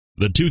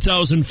The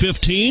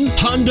 2015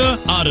 Honda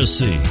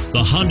Odyssey.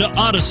 The Honda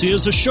Odyssey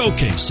is a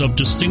showcase of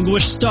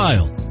distinguished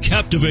style,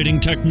 captivating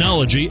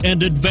technology,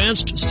 and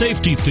advanced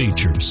safety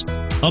features.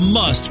 A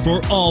must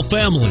for all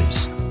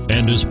families,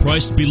 and is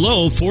priced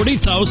below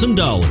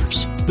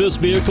 $40,000. This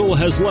vehicle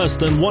has less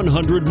than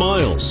 100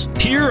 miles.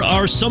 Here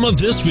are some of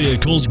this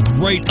vehicle's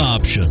great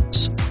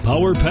options: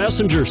 power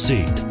passenger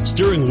seat,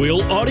 steering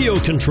wheel audio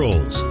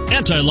controls,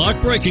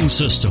 anti-lock braking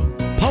system,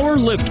 power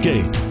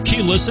liftgate,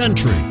 keyless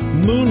entry,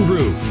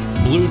 moonroof,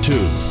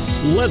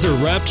 Bluetooth,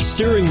 leather-wrapped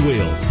steering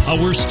wheel,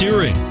 power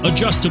steering,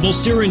 adjustable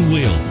steering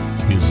wheel.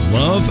 Is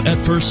love at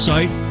first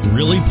sight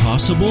really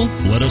possible?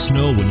 Let us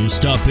know when you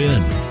stop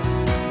in.